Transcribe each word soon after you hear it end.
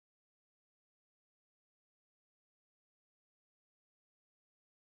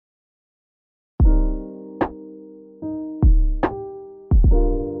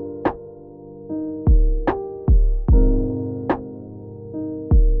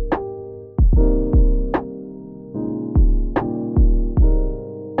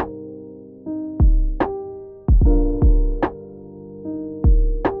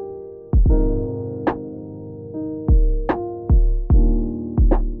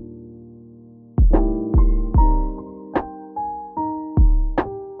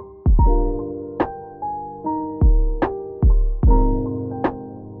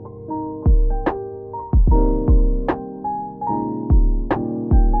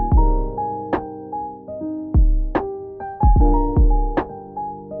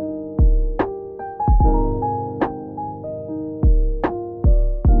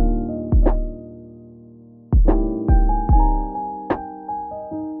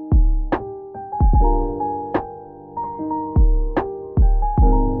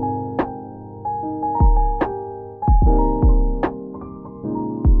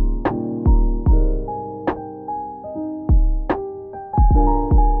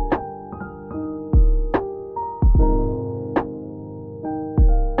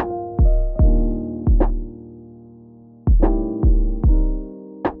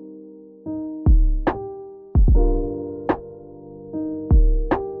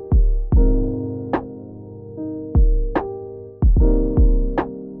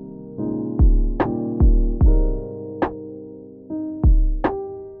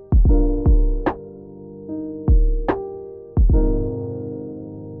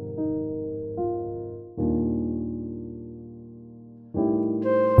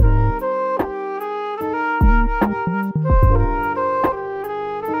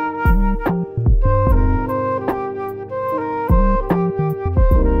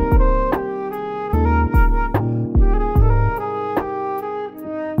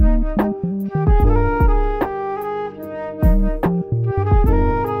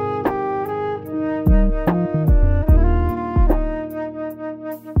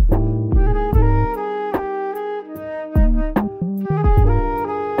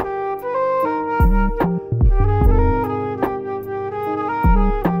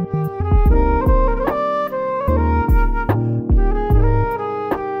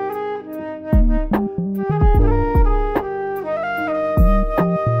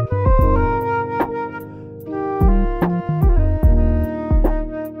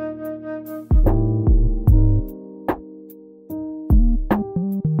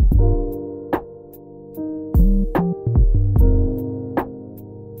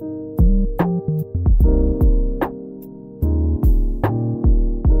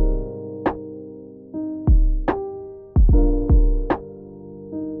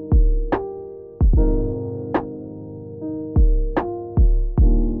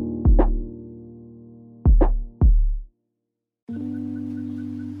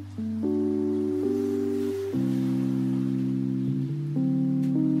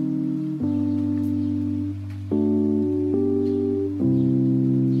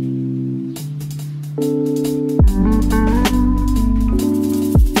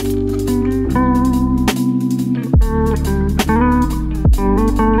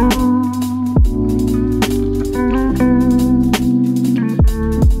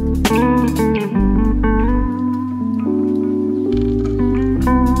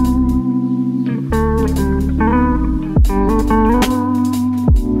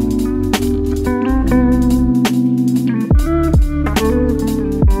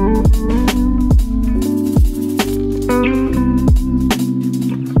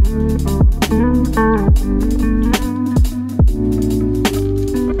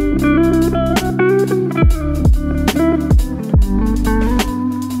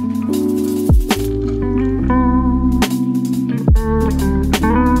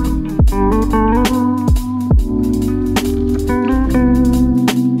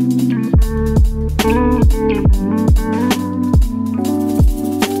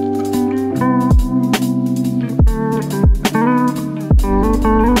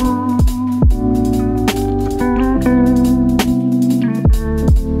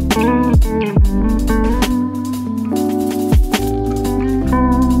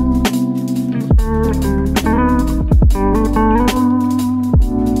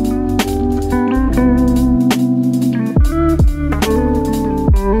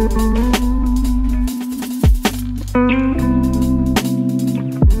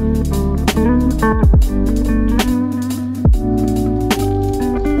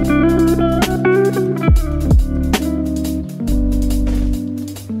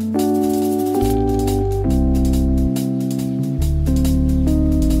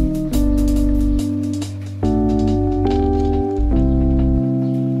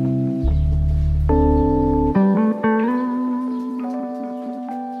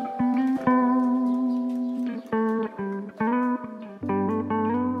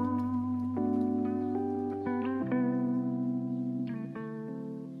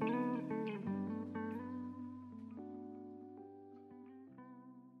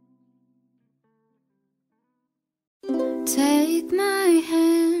Take my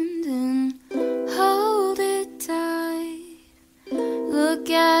hand and hold it tight.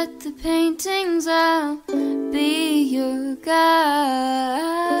 Look at the paintings, I'll be your guide.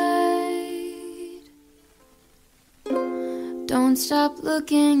 Don't stop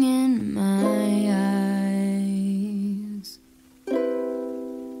looking in my eyes.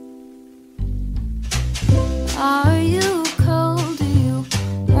 Are you cold? Do you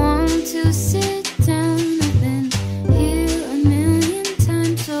want to sit down? I've been here a million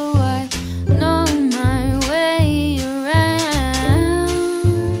times, so I know my way around.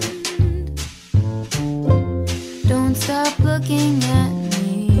 Don't stop looking at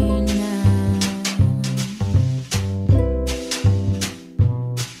me now.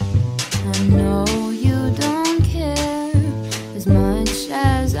 I know you don't care as much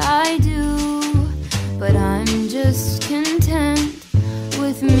as I do, but I'm just content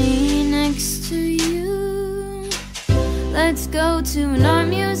with me next to you. Let's go to an art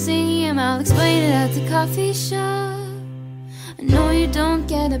museum, I'll explain it at the coffee shop. I know you don't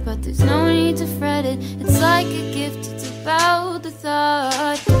get it, but there's no need to fret it. It's like a gift, it's about the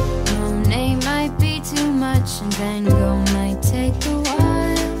thought. Monet might be too much and Van Gogh might take a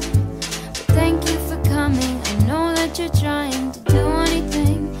while, but thank you for coming. I know that you're trying to do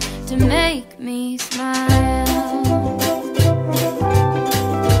anything to make me smile.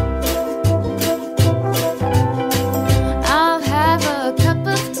 I'll have a cup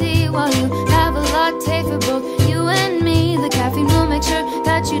of tea while you have a latte for both you and me. The caffeine will make sure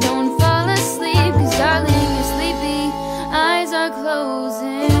that you don't fall asleep, 'cause darling, your sleepy eyes are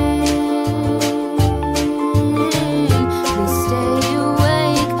closing. Please stay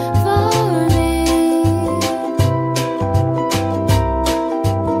awake for me.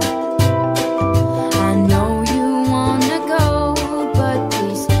 I know you wanna go, but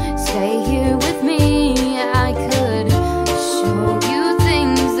please stay here with me. I could show you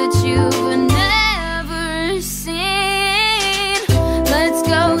things that you've never seen. Let's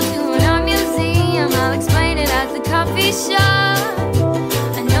go to an art museum, I'll explain it at the coffee shop.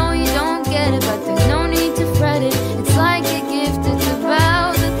 I know you don't get it, but there's no need to fret it. It's like a gift, it's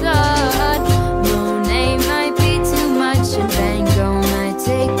about the thought. Monet might be too much and Van Gogh might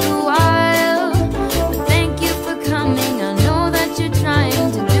take a while, but thank you for coming. I know that you're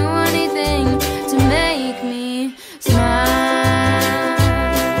trying to do anything to make me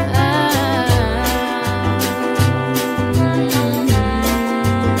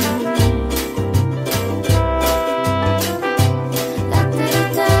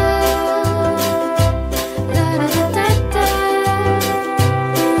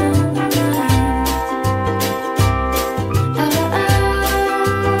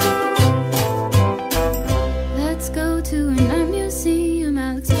Let's go to an art museum,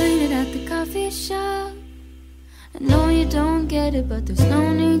 I'll explain it at the coffee shop. I know you don't get it, but there's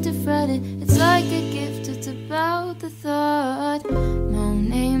no need to fret it. It's like a gift, it's about the thought.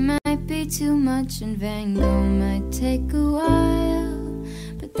 Monet might be too much and Van Gogh might take a while,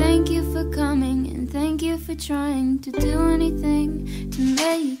 but thank you for coming and thank you for trying to do anything to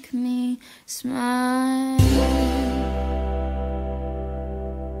make me smile.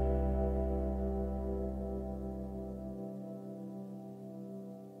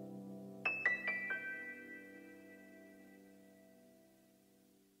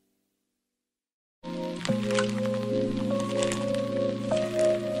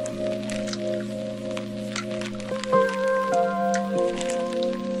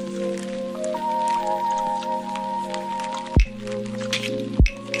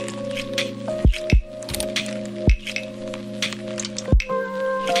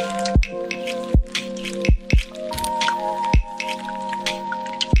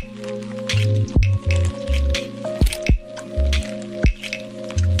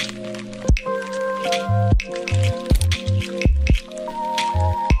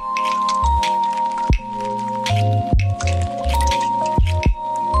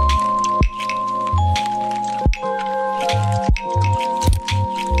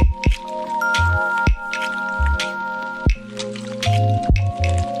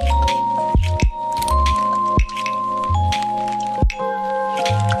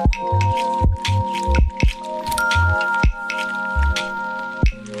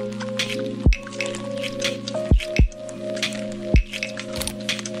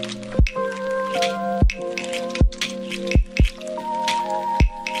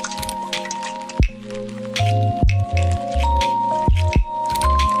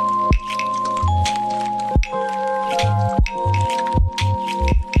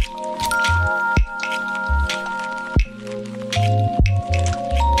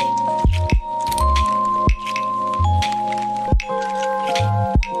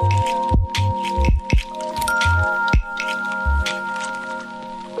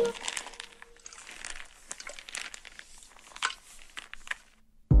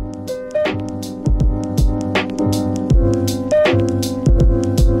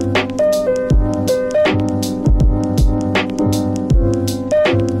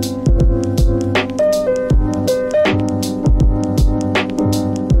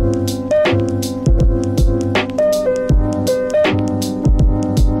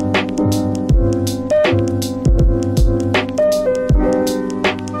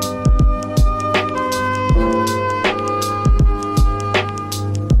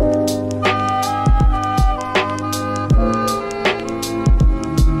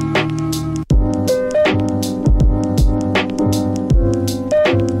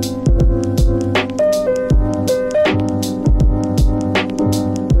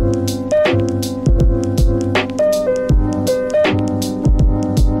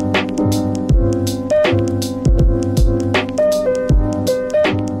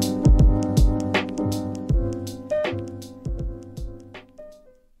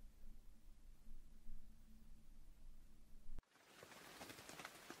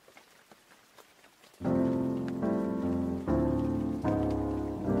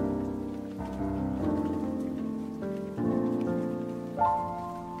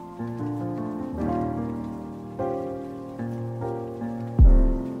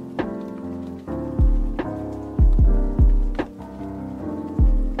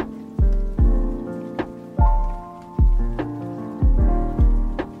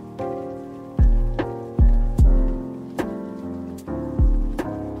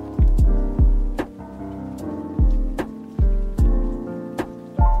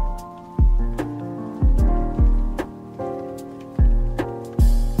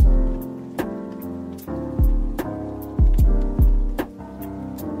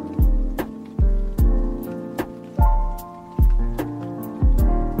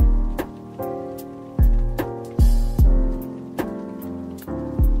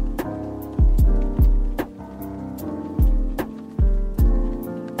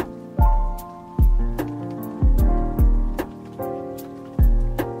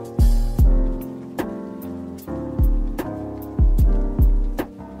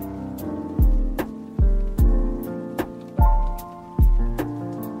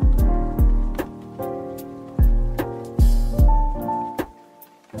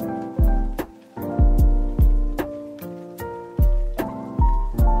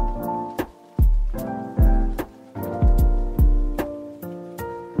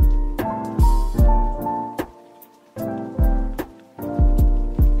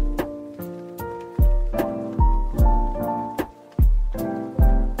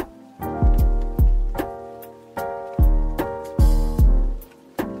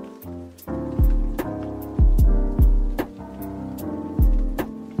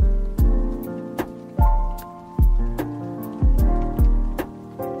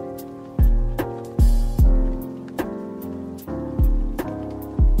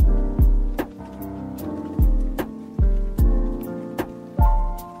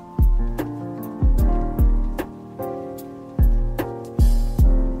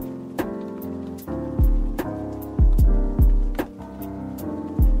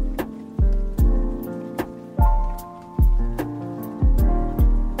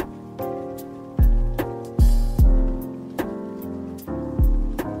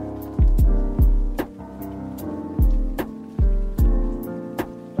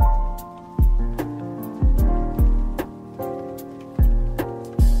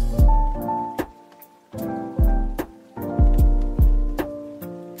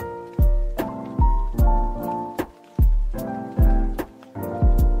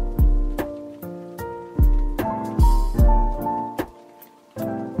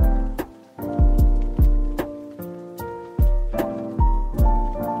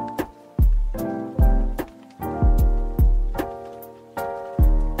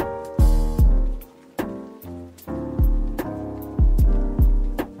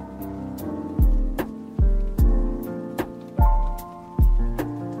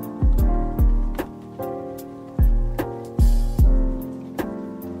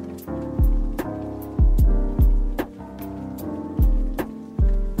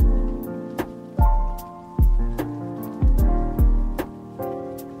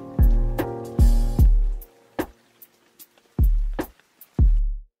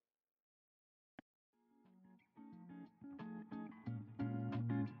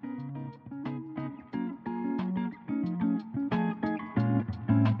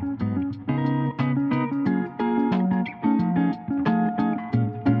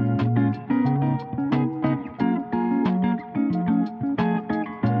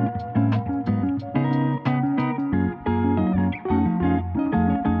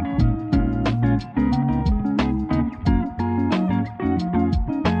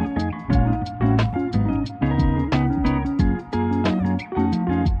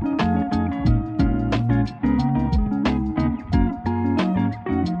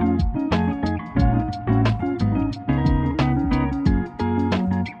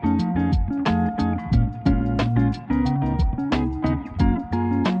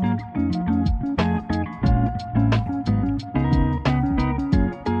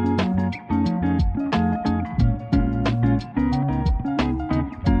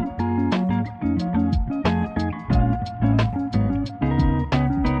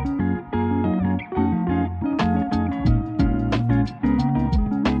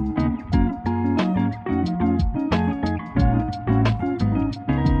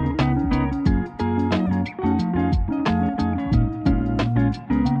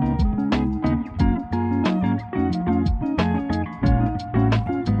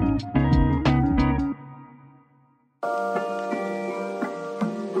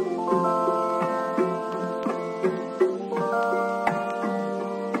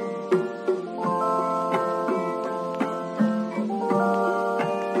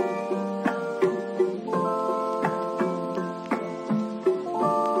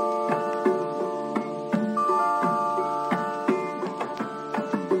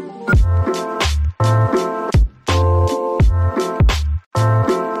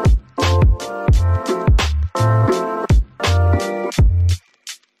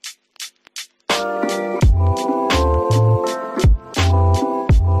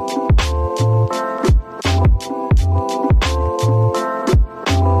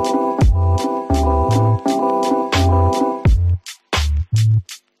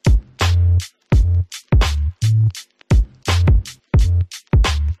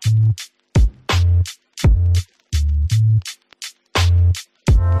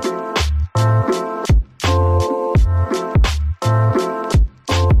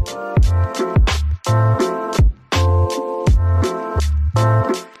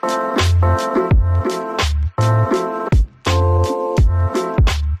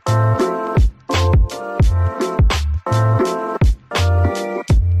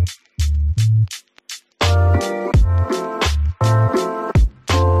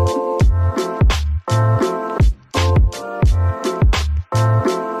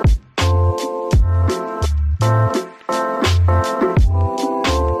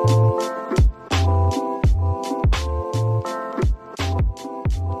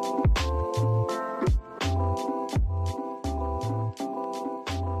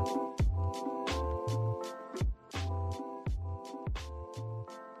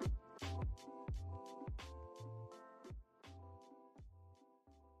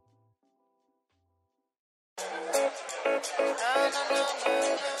 Na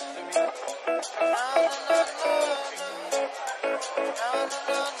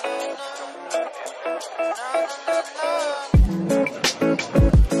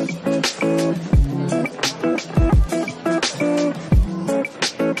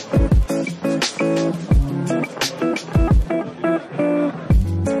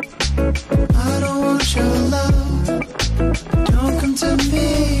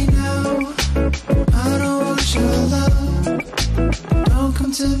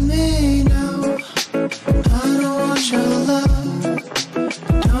na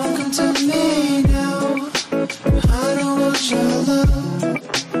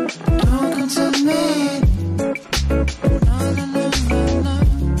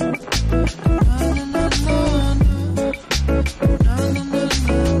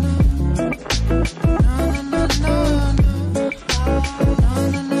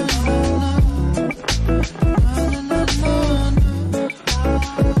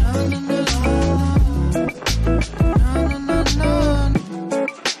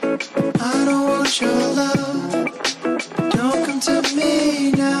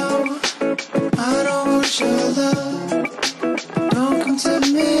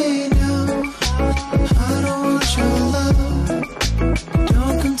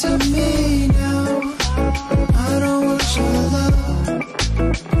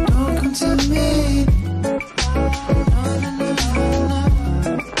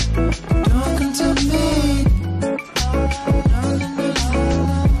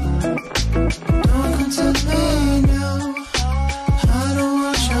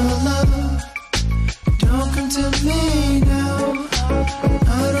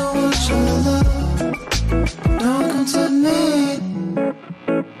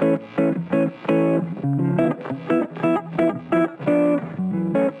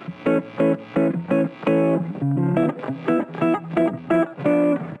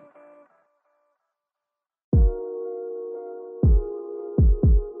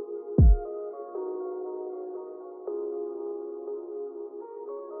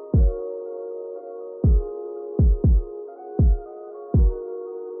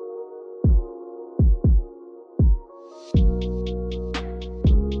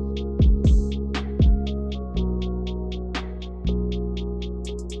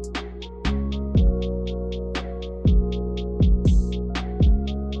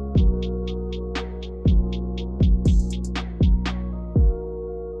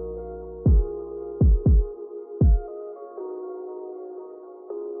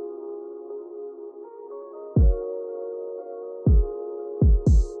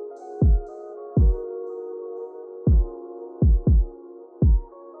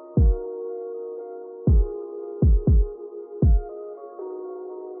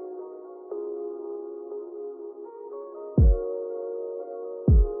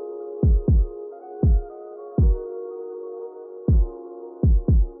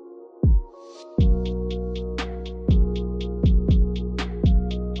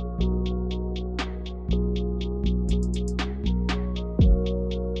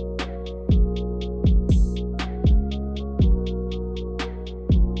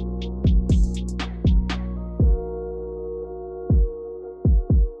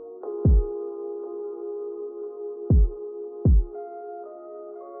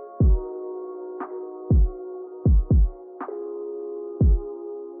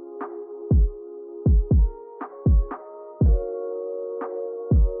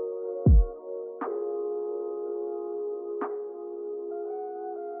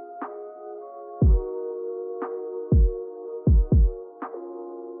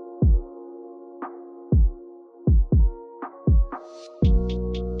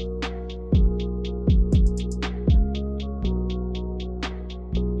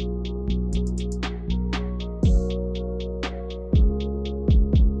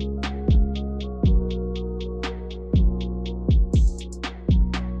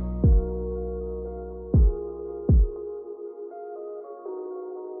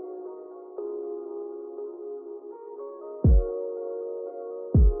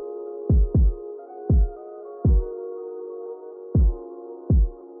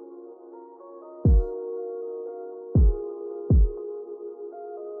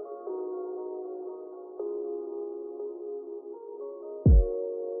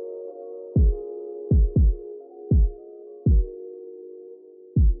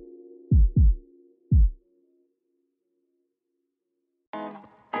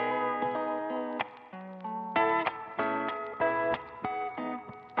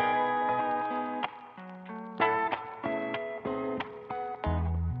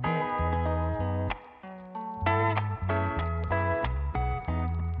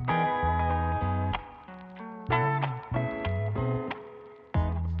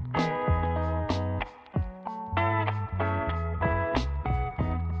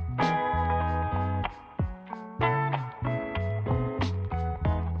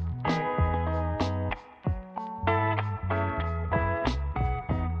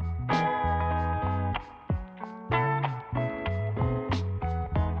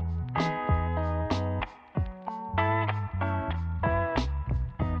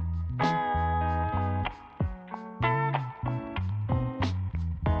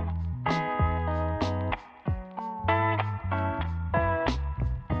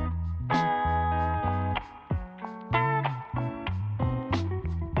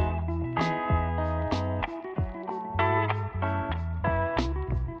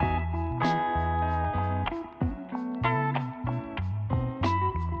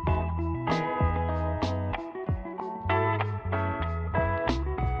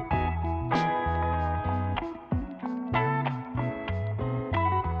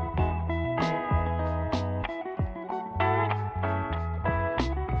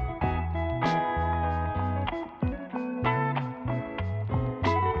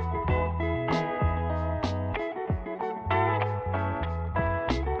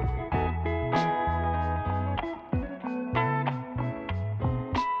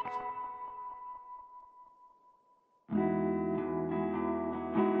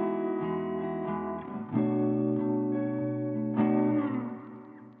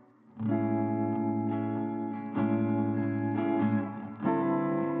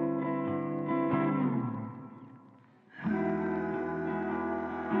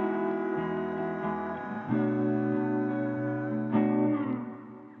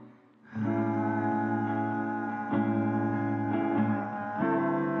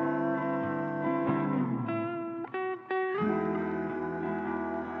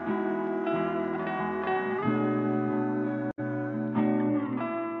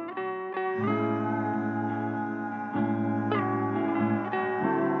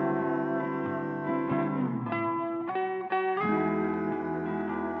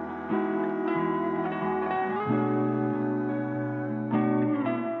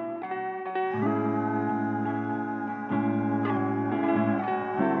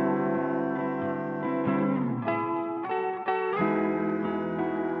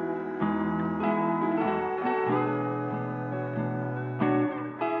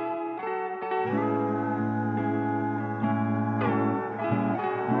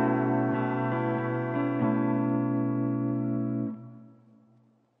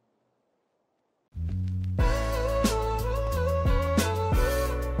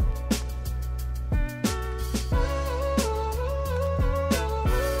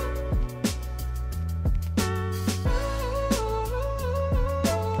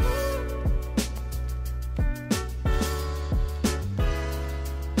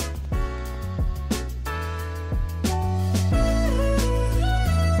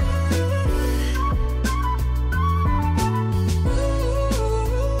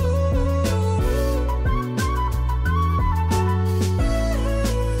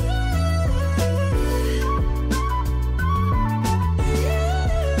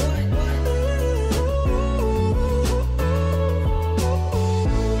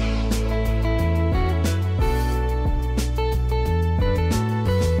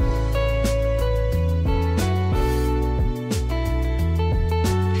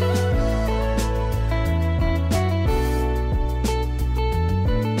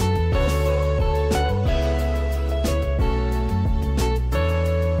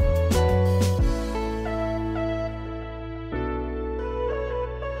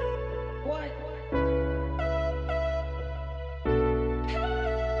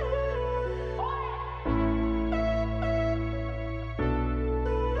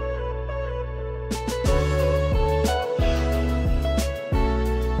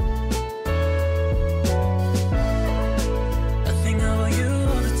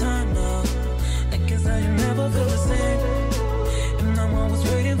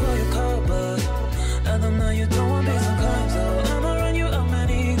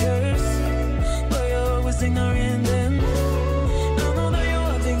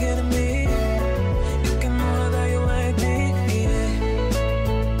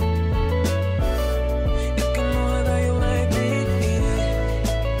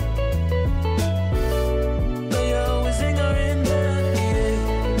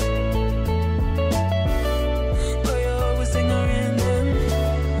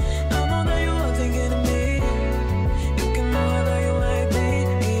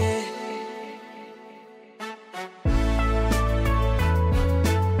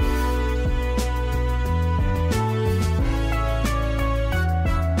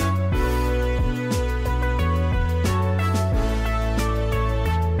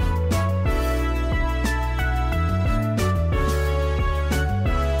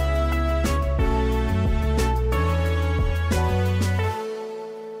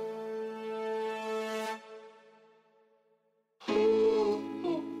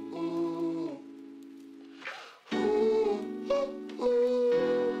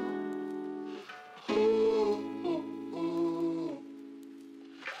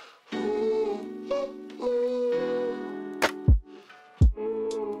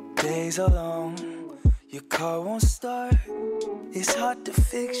days are long, your car won't start. It's hard to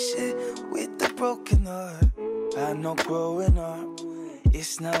fix shit with a broken heart. I know growing up,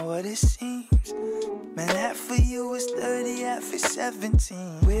 it's not what it seems. Man, half of you is 30, half is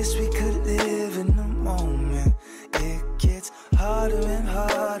 17. Wish we could live in the moment. It gets harder and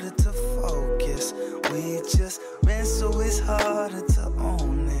harder to focus. We just ran, so it's harder to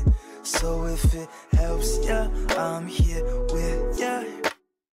own it. So if it helps ya, I'm here with ya.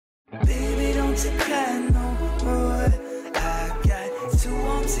 Baby, don't you cry no more. I got 2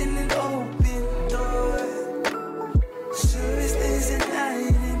 arms in an open door. Sure as there's a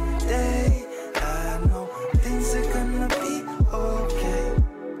night and day, I know things are gonna be okay.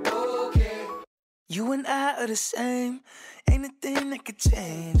 You and I are the same, ain't a thing that could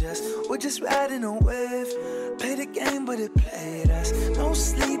change us. We're just riding a wave, play the game but it played us. No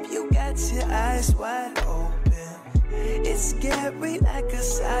sleep, you got your eyes wide open. It's scary like a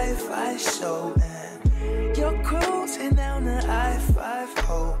sci-fi show, man. You're cruising down the I-5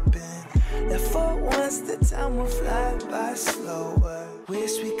 hoping that for once the time will fly by slower.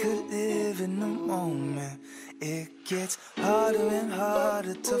 Wish we could live in the moment. It gets harder and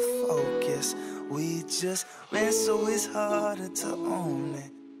harder to focus. We just ran, so it's harder to own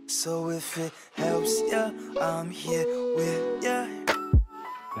it. So if it helps ya, I'm here with ya.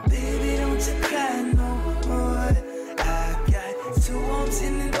 Baby, don't you cry no more. I got 2 arms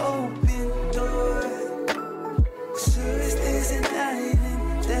in an open door. Sure as there's a night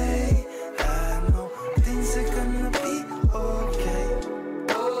and day, I know things are gonna be okay.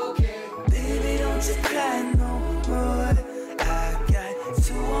 Baby, don't you cry no more. I got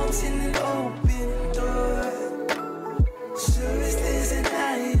 2 arms in an open door. Sure as there's a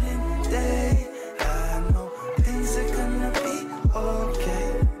night and day, I know things are gonna be okay.